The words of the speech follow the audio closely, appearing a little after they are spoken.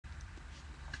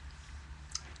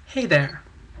Hey there.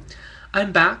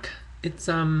 I'm back. It's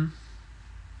the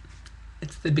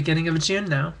beginning of June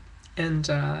now, and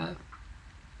wow,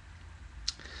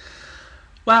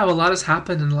 a lot has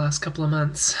happened in the last couple of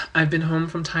months. I've been home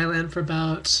from Thailand for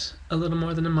about a little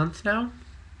more than a month now,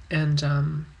 and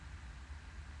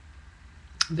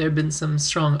there have been some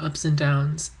strong ups and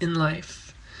downs in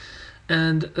life,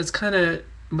 and that's kind of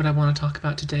what I want to talk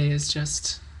about today is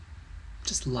just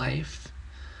life.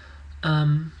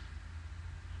 Um,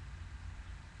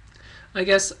 I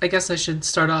guess I should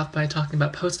start off by talking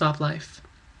about post-op life.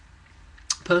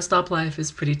 Post-op life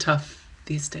is pretty tough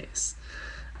these days.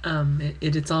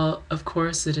 It's all, of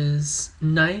course, it is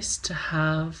nice to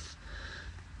have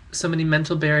so many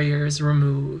mental barriers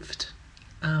removed.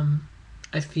 Um,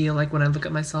 I feel like when I look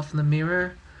at myself in the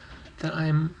mirror, that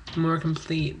I'm more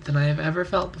complete than I have ever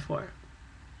felt before.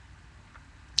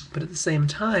 But at the same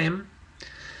time,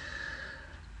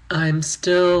 I'm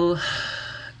still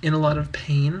in a lot of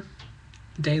pain,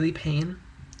 daily pain.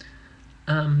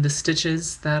 The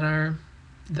stitches that are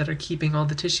keeping all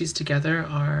the tissues together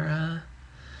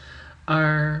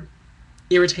are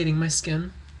irritating my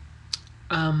skin.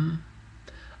 Um,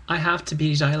 I have to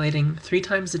be dilating 3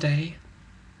 times a day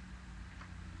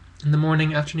in the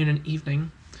morning, afternoon, and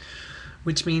evening,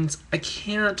 which means I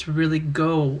can't really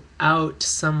go out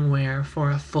somewhere for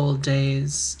a full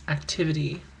day's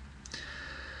activity.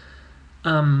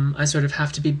 I sort of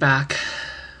have to be back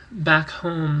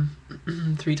home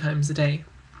 3 times a day.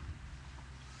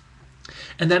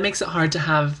 And that makes it hard to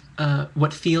have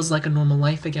what feels like a normal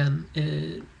life again.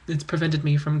 It's prevented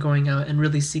me from going out and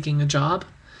really seeking a job,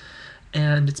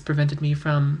 and it's prevented me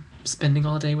from spending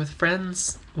all day with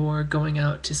friends or going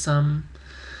out to some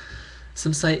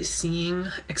sightseeing,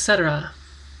 etc.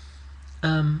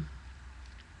 Um,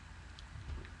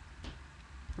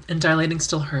 and dilating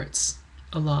still hurts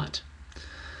a lot.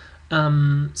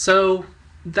 So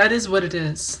that is what it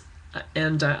is,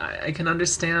 and I can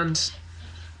understand,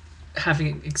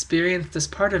 having experienced this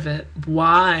part of it,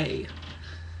 why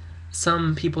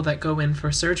some people that go in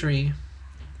for surgery,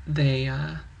 they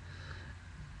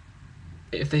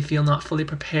if they feel not fully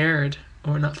prepared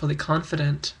or not fully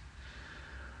confident,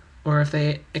 or if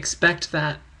they expect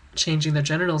that changing their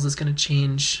genitals is going to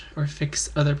change or fix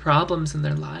other problems in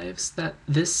their lives, that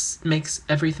this makes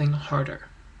everything harder.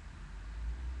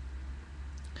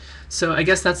 So I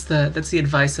guess that's the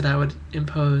advice that I would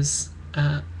impose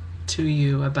to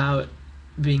you about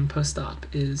being post-op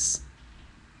is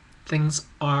things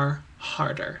are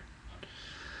harder,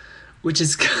 which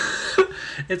is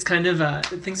it's kind of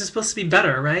things are supposed to be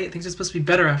better, right? Things are supposed to be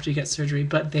better after you get surgery,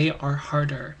 but they are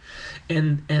harder.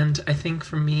 And I think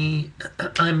for me,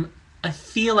 I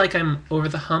feel like I'm over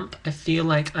the hump. I feel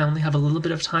like I only have a little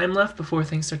bit of time left before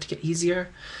things start to get easier.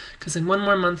 Because in one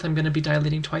more month, I'm going to be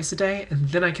dilating twice a day, and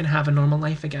then I can have a normal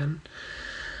life again.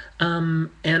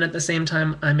 And at the same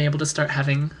time, I'm able to start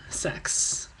having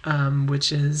sex,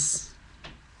 which is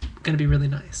going to be really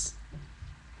nice.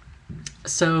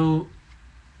 So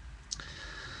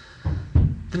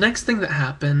the next thing that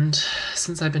happened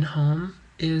since I've been home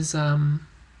is I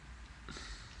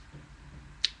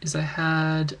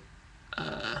had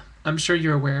I'm sure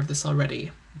you're aware of this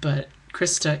already, but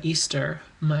Krista Easter,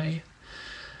 my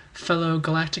fellow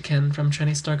Galactican from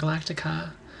Star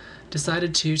Galactica,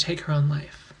 decided to take her own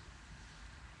life,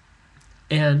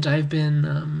 and I've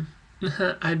been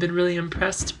I've been really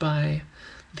impressed by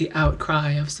the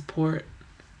outcry of support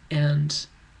and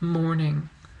mourning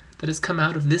that has come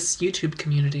out of this YouTube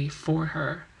community for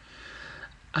her.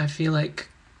 I feel like,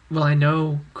 well, I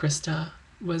know Krista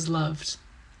was loved,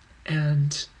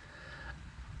 and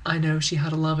I know she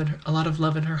had a lot of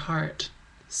love in her heart.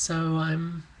 So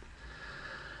I'm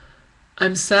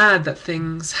sad that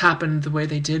things happened the way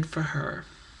they did for her.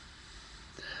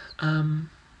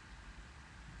 Um,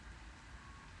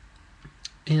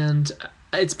 and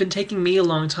it's been taking me a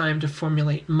long time to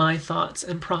formulate my thoughts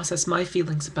and process my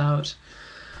feelings about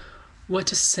what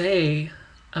to say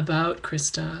about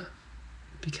Krista,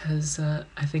 because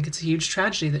I think it's a huge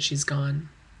tragedy that she's gone.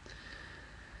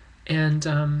 And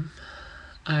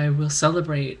I will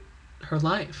celebrate her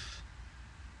life.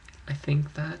 I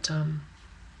think that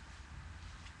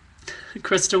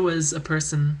Krista was a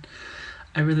person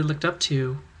I really looked up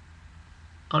to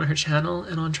on her channel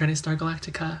and on Star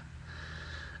Galactica.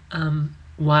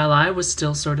 While I was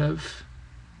still sort of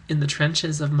in the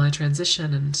trenches of my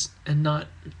transition and not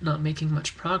making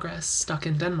much progress, stuck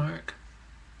in Denmark.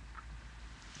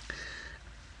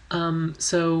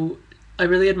 So I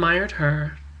really admired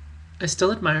her. I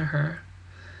still admire her.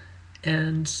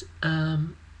 And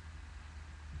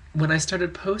when I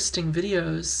started posting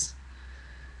videos,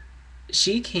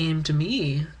 she came to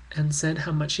me and said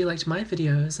how much she liked my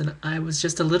videos, and I was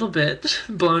just a little bit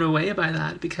blown away by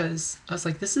that, because I was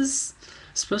like, this is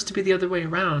supposed to be the other way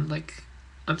around. Like,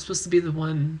 I'm supposed to be the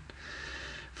one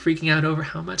freaking out over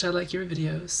how much I like your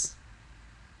videos,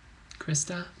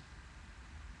 Krista.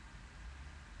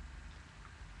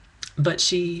 But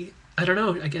she, I don't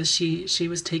know, I guess she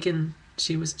was taken,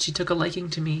 she took a liking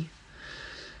to me.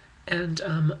 And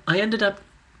I ended up,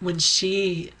 when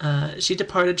she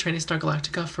departed Training Star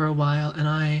Galactica for a while,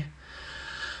 and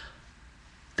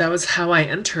that was how I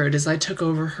entered, is I took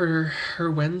over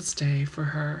her Wednesday for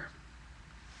her.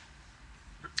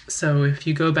 So if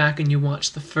you go back and you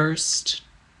watch the first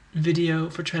video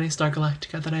for Training Star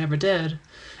Galactica that I ever did,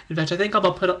 in fact, I think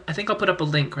I'll put up a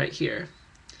link right here.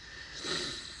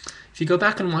 If you go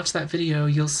back and watch that video,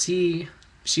 you'll see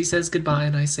she says goodbye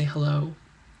and I say hello.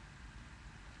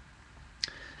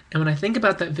 And when I think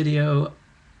about that video,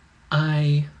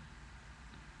 I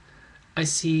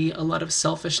see a lot of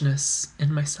selfishness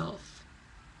in myself.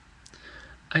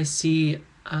 I see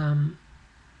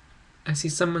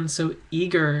someone so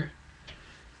eager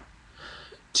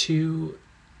to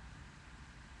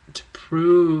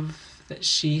prove that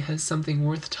she has something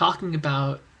worth talking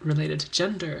about related to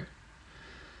gender,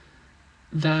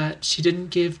 that she didn't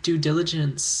give due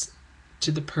diligence to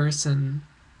the person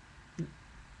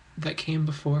that came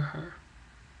before her.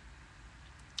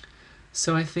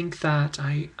 So I think that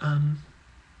I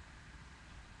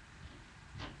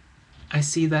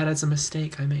see that as a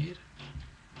mistake I made.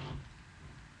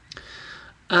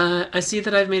 I see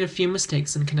that I've made a few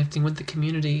mistakes in connecting with the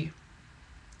community.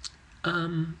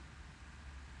 And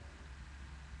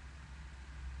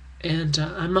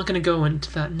I'm not going to go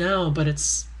into that now, but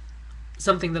it's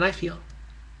something that I feel.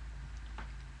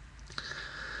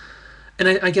 And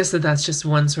I guess that's just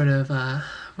one sort of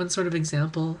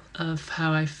example of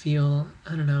how I feel.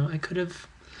 I don't know.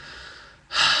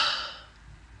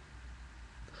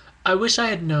 I wish I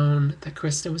had known that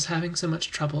Krista was having so much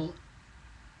trouble,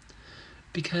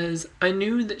 because I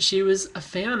knew that she was a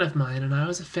fan of mine and I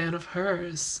was a fan of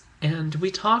hers. And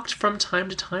we talked from time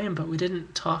to time, but we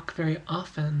didn't talk very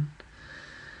often.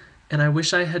 And I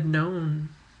wish I had known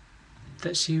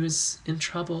that she was in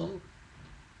trouble.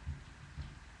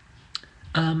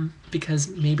 Because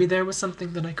maybe there was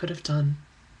something that I could have done.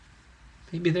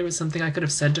 Maybe there was something I could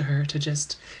have said to her to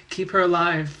just keep her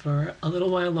alive for a little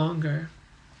while longer.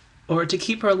 Or to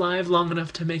keep her alive long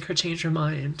enough to make her change her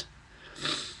mind.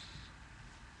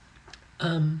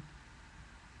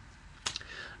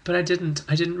 But I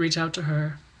didn't reach out to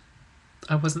her.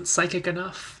 I wasn't psychic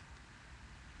enough.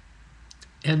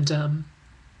 And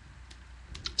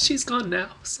she's gone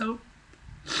now, so.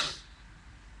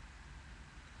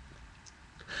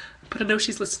 But I know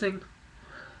she's listening.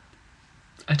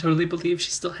 I totally believe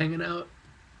she's still hanging out.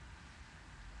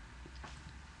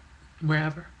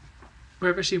 Wherever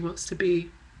she wants to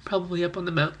be. Probably up on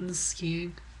the mountains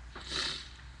skiing.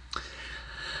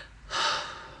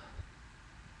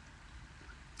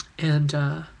 And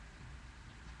the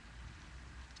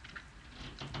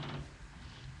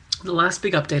last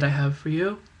big update I have for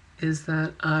you is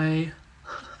that I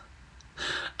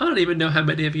don't even know how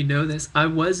many of you know this. I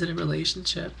was in a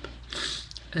relationship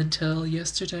until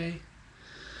yesterday.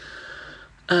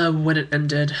 When it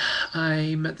ended,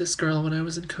 I met this girl when I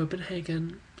was in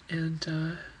Copenhagen,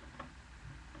 and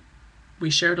we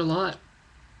shared a lot.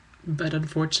 But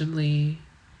unfortunately,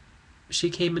 she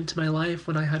came into my life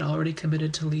when I had already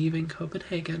committed to leaving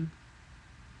Copenhagen.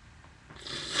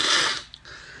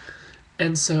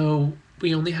 And so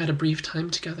we only had a brief time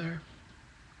together.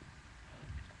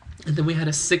 And then we had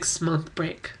a 6-month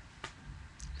break.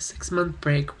 A 6-month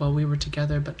break while we were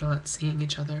together but not seeing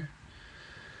each other.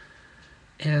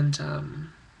 And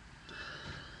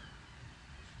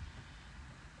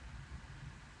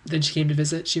then she came to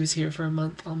visit. She was here for a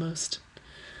month almost.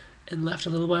 And left a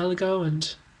little while ago,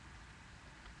 and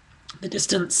the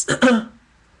distance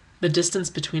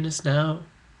between us now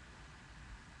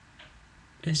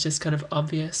is just kind of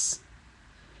obvious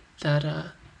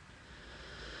that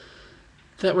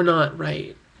we're not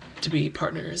right to be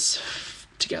partners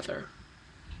together.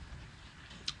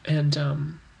 And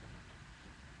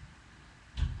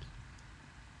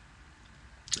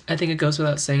I think it goes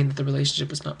without saying that the relationship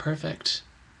was not perfect.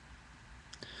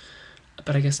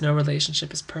 But I guess no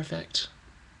relationship is perfect.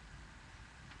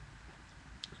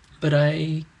 But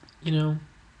I didn't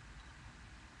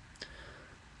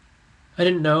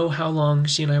know how long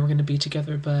she and I were going to be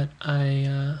together, but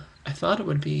I thought it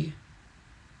would be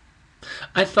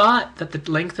I thought that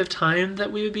the length of time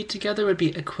that we would be together would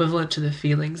be equivalent to the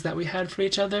feelings that we had for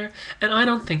each other, and I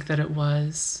don't think that it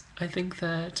was. I think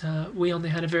that we only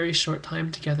had a very short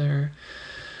time together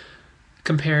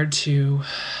compared to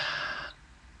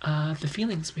the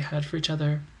feelings we had for each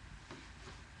other,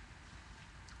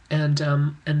 and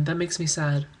that makes me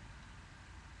sad.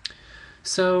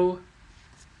 So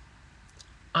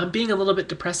I'm being a little bit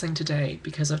depressing today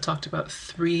because I've talked about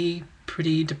 3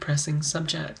 pretty depressing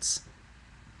subjects.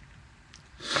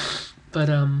 But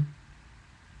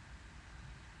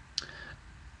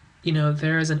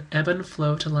there is an ebb and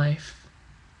flow to life,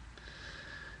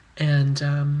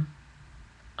 and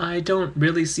I don't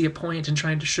really see a point in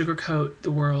trying to sugarcoat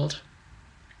the world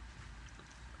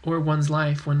or one's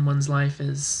life when one's life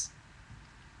is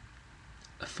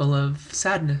full of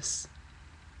sadness.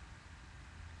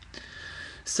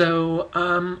 So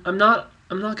I'm not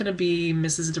gonna be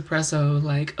Mrs. Depresso,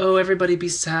 like, oh, everybody be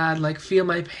sad, like, feel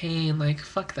my pain, like,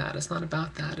 fuck that. It's not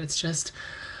about that. It's just,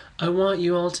 I want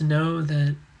you all to know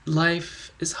that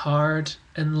life is hard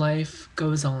and life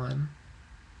goes on.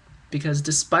 Because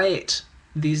despite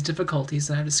these difficulties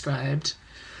that I described,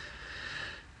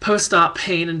 post-op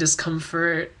pain and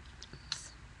discomfort,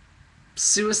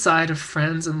 suicide of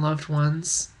friends and loved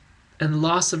ones, and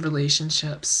loss of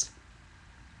relationships,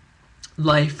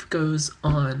 life goes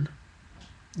on.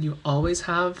 You always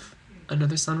have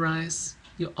another sunrise.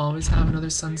 You always have another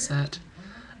sunset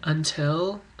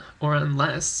until or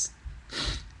unless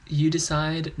you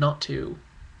decide not to.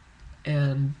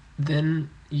 And then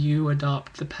you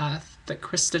adopt the path that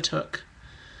Krista took,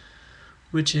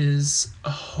 which is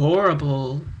a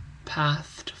horrible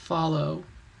path to follow.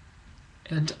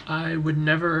 And I would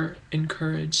never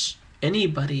encourage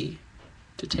anybody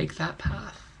to take that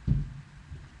path,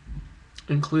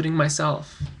 including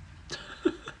myself.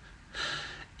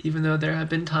 Even though there have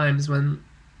been times when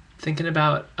thinking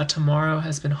about a tomorrow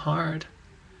has been hard,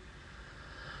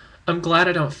 I'm glad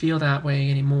I don't feel that way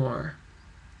anymore.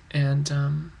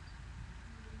 And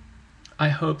I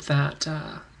hope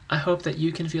that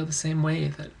you can feel the same way,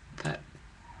 that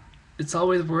it's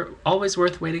always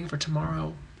worth waiting for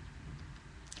tomorrow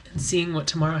and seeing what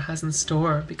tomorrow has in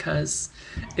store, because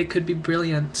it could be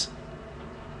brilliant.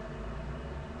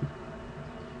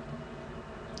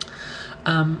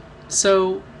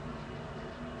 So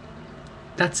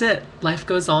that's it. Life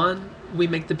goes on. We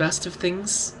make the best of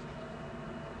things.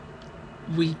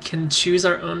 We can choose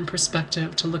our own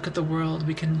perspective to look at the world.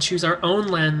 We can choose our own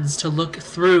lens to look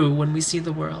through when we see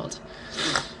the world.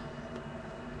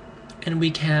 And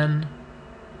we can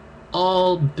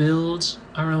all build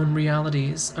our own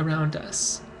realities around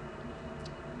us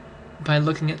by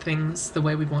looking at things the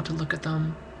way we want to look at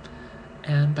them,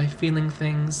 and by feeling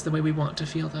things the way we want to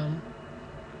feel them,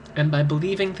 and by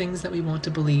believing things that we want to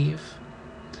believe.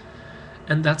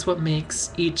 And that's what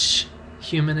makes each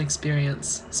human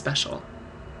experience special,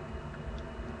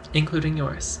 including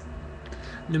yours,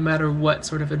 no matter what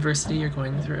sort of adversity you're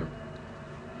going through.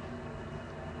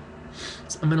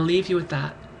 So I'm going to leave you with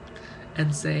that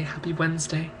and say happy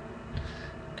Wednesday.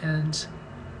 And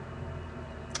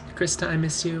Krista, I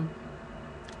miss you.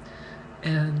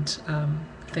 And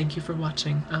thank you for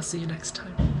watching. I'll see you next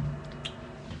time.